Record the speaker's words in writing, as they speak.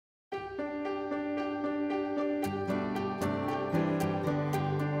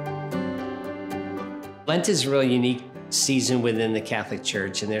Lent is a really unique season within the Catholic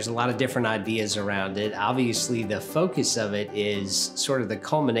Church, and there's a lot of different ideas around it. Obviously, the focus of it is sort of the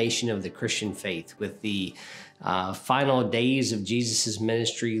culmination of the Christian faith with the final days of Jesus's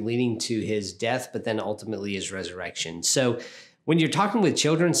ministry leading to his death, but then ultimately his resurrection. So when you're talking with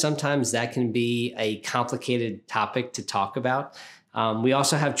children, sometimes that can be a complicated topic to talk about. We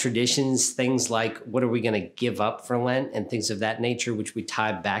also have traditions, things like what are we going to give up for Lent and things of that nature, which we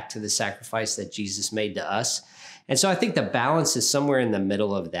tie back to the sacrifice that Jesus made to us. And so I think the balance is somewhere in the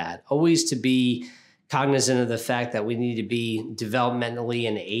middle of that, always to be cognizant of the fact that we need to be developmentally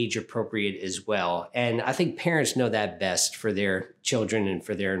and age appropriate as well. And I think parents know that best for their children and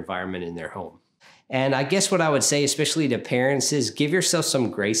for their environment in their home. And I guess what I would say, especially to parents, is give yourself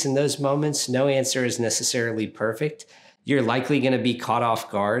some grace in those moments. No answer is necessarily perfect. You're likely going to be caught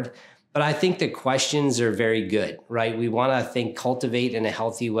off guard. But I think the questions are very good, right? We want to cultivate in a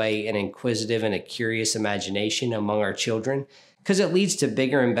healthy way an inquisitive and a curious imagination among our children, because it leads to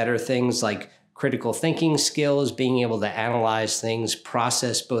bigger and better things like critical thinking skills, being able to analyze things,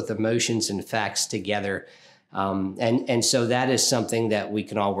 process both emotions and facts together. And so that is something that we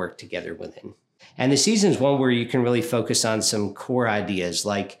can all work together within. And the season is one where you can really focus on some core ideas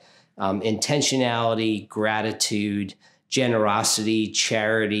like intentionality, gratitude, generosity,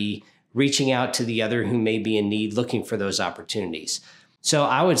 charity, reaching out to the other who may be in need, looking for those opportunities. So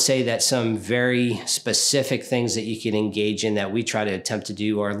I would say that some very specific things that you can engage in that we try to attempt to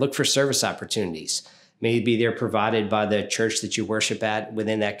do are look for service opportunities. Maybe they're provided by the church that you worship at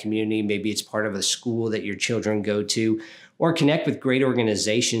within that community. Maybe it's part of a school that your children go to, or connect with great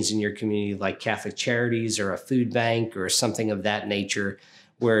organizations in your community like Catholic Charities or a food bank or something of that nature,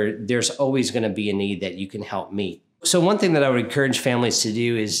 where there's always going to be a need that you can help meet. So one thing that I would encourage families to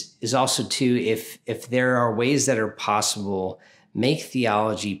do is also to, if there are ways that are possible, make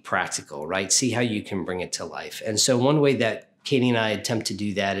theology practical, right? See how you can bring it to life. And so one way that Katie and I attempt to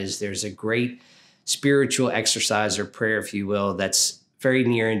do that is there's a great spiritual exercise or prayer, if you will, that's very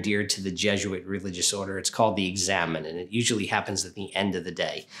near and dear to the Jesuit religious order. It's called the Examen, and it usually happens at the end of the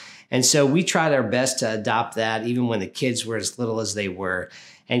day. And so we tried our best to adopt that, even when the kids were as little as they were.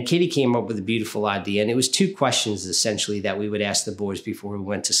 And Katie came up with a beautiful idea. And it was 2 questions, essentially, that we would ask the boys before we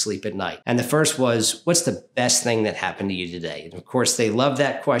went to sleep at night. And the first was, what's the best thing that happened to you today? And of course, they love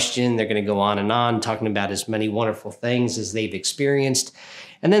that question. They're going to go on, talking about as many wonderful things as they've experienced.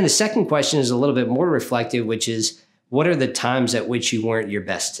 And then the second question is a little bit more reflective, which is, what are the times at which you weren't your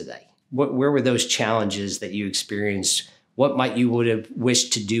best today? Where were those challenges that you experienced? What might you would have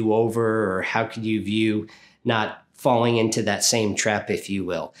wished to do over, or how could you view not falling into that same trap, if you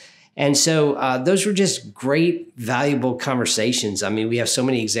will? And so those were just great, valuable conversations. I mean, we have so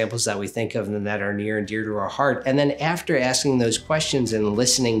many examples that we think of and that are near and dear to our heart. And then after asking those questions and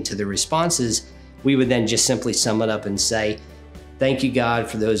listening to the responses, we would then just simply sum it up and say, thank you, God,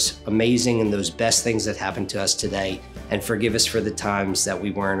 for those amazing and those best things that happened to us today, and forgive us for the times that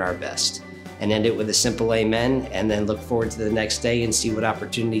we weren't our best. And end it with a simple amen, and then look forward to the next day and see what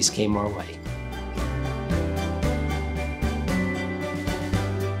opportunities came our way.